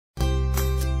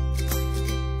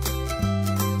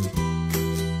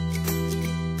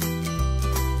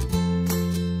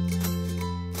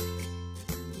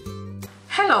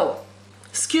Hello!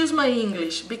 Excuse my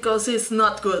English because it's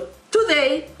not good.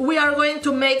 Today we are going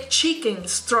to make chicken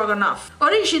stroganoff.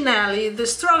 Originally the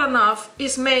stroganoff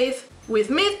is made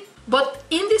with meat, but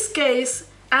in this case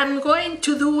I'm going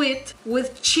to do it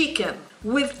with chicken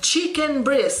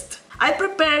breast. I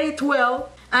prepare it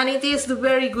well and it is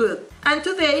very good. And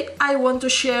today I want to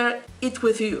share it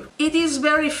with you. It is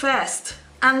very fast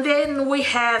and then we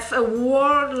have a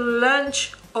warm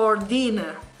lunch or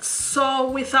dinner. So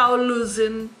without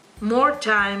losing more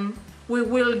time, we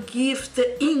will give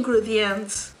the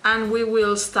ingredients and we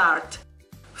will start.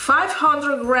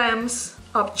 500 grams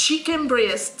of chicken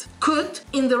breast cut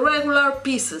in the regular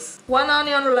pieces. 1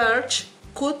 onion large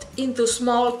cut into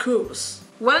small cubes.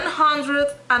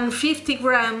 150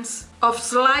 grams of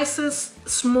slices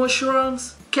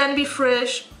mushrooms, can be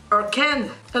fresh or canned.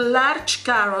 A large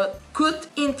carrot cut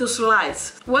into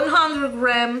slices. 100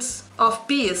 grams of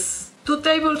peas. 2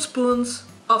 tablespoons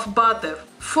of butter.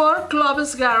 4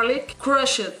 cloves garlic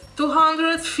crushed.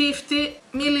 250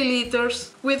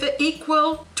 milliliters with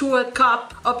equal to a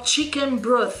cup of chicken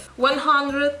broth.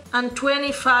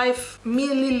 125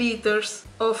 milliliters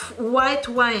of white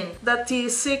wine, that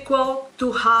is equal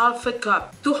to half a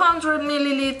cup. 200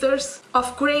 milliliters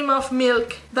of cream of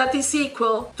milk, that is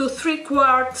equal to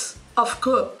 3/4 of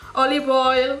cup. Olive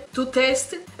oil to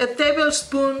taste. A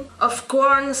tablespoon of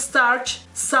cornstarch,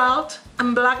 salt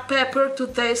and black pepper to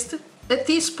taste. A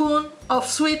teaspoon of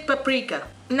sweet paprika.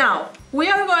 Now, we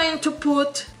are going to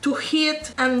put to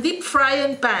heat and deep fry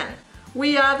in pan.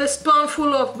 We add a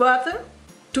spoonful of butter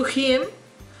to him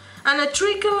and a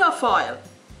trickle of oil.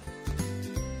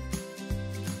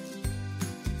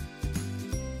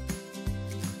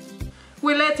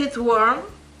 We let it warm,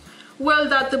 well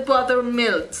that the butter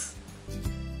melts.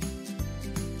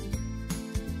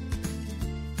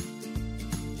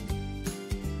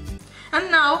 And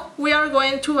now we are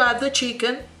going to add the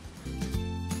chicken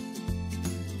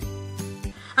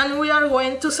and we are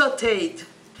going to saute it.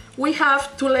 We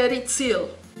have to let it seal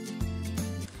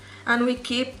and we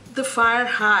keep the fire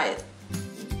high.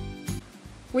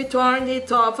 We turn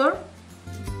it over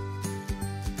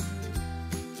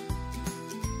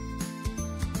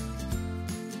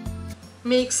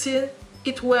mixing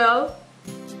it well.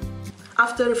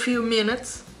 After a few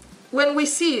minutes, when we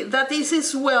see that this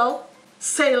is well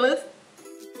sealed,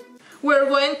 we're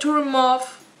going to remove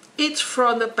it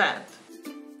from the pan.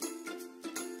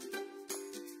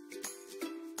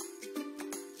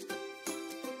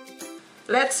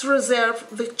 Let's reserve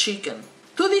the chicken.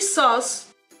 To this sauce,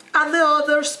 add the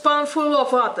other spoonful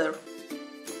of butter.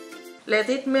 Let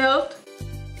it melt.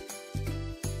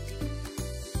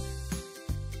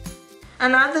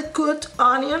 And add the cut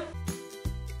onion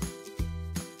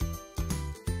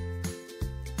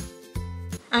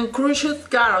and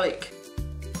crushed garlic.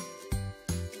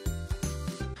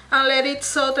 And let it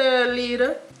saute a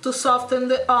little to soften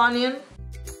the onion.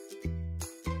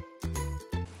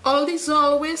 All this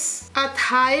always at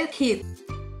high heat.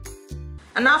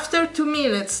 And after 2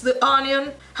 minutes the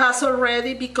onion has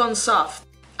already become soft.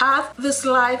 Add the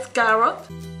sliced carrot,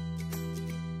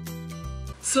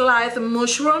 sliced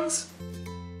mushrooms,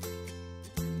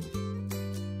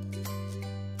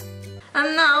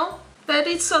 and now let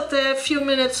it saute a few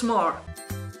minutes more.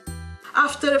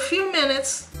 After a few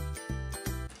minutes,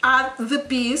 add the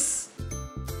peas,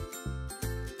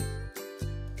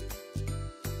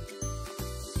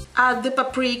 add the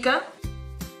paprika,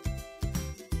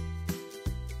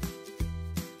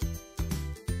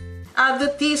 add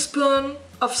the teaspoon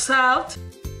of salt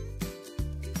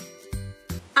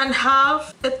and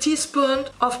half a teaspoon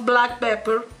of black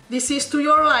pepper. This is to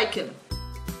your liking.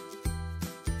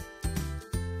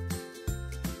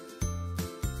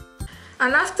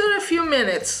 And after a few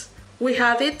minutes, we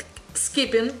had it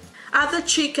skipping, add the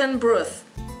chicken broth,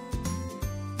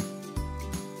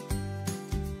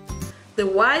 the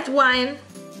white wine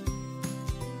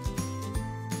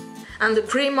and the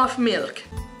cream of milk.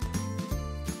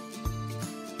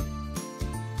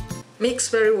 Mix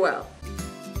very well.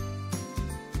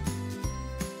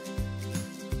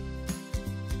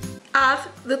 Add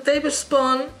the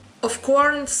tablespoon of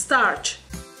cornstarch.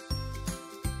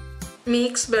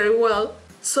 Mix very well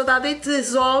so that it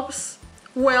dissolves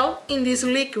well in this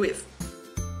liquid.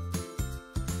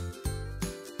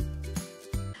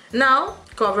 Now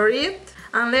cover it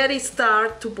and let it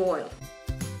start to boil.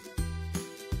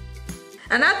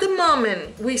 And at the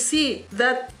moment we see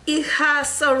that it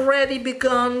has already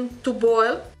begun to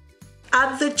boil,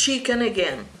 add the chicken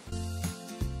again.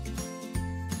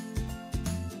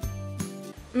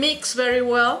 Mix very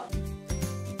well.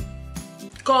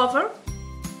 Cover.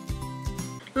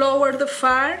 Lower the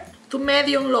fire to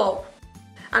medium-low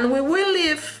and we will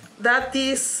leave that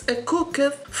is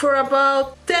cooked for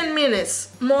about 10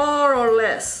 minutes, more or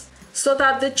less, so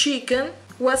that the chicken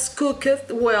was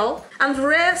cooked well and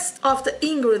rest of the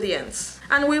ingredients.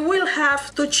 And we will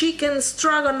have the chicken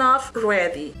stroganoff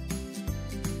ready.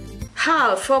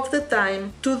 Half of the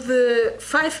time to the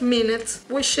 5 minutes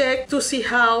we check to see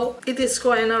how it is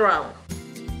going around.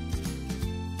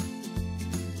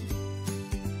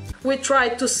 We try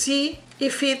to see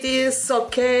if it is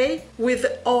okay with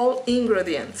all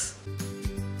ingredients.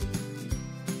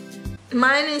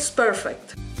 Mine is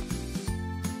perfect.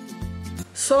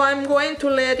 So I'm going to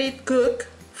let it cook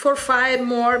for 5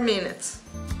 more minutes.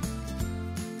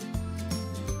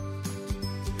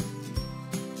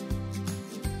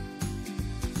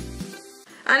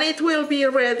 And it will be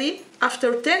ready.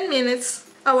 After 10 minutes,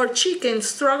 our chicken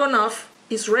stroganoff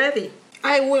is ready.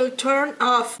 I will turn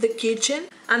off the kitchen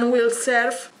and will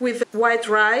serve with white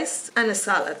rice and a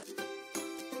salad.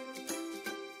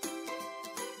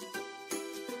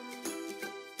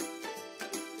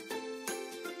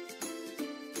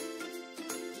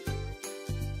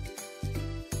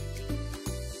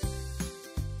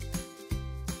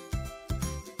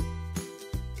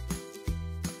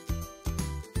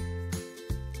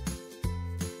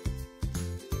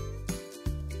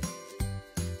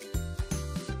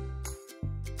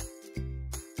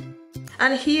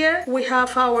 And here we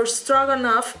have our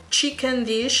stroganoff chicken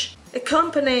dish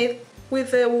accompanied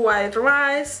with the white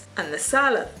rice and the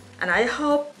salad. And I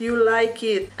hope you like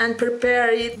it and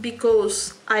prepare it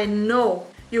because I know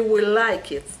you will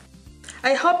like it.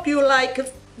 I hope you like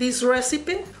this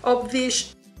recipe of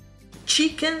this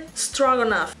chicken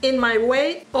stroganoff in my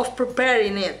way of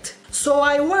preparing it. So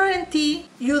I guarantee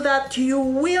you that you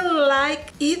will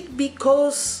like it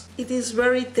because it is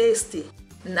very tasty.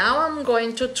 Now I'm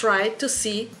going to try to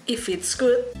see if it's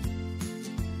good.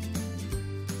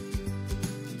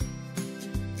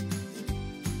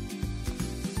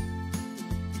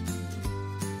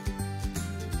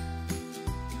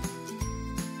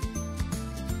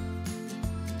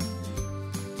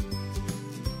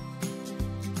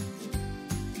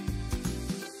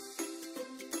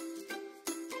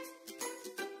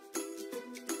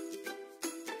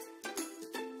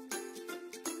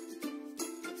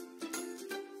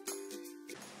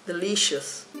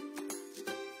 Delicious.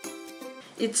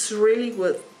 It's really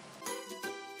good.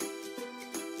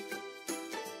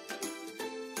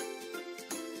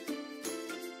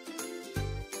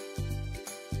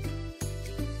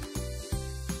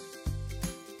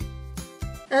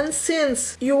 And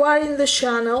since you are in the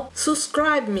channel,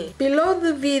 subscribe me. Below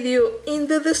the video in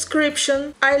the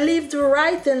description I leave the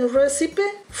written recipe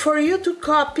for you to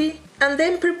copy and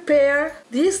then prepare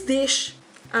this dish.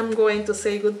 I'm going to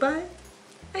say goodbye.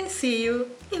 I see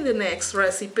you in the next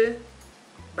recipe.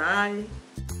 Bye.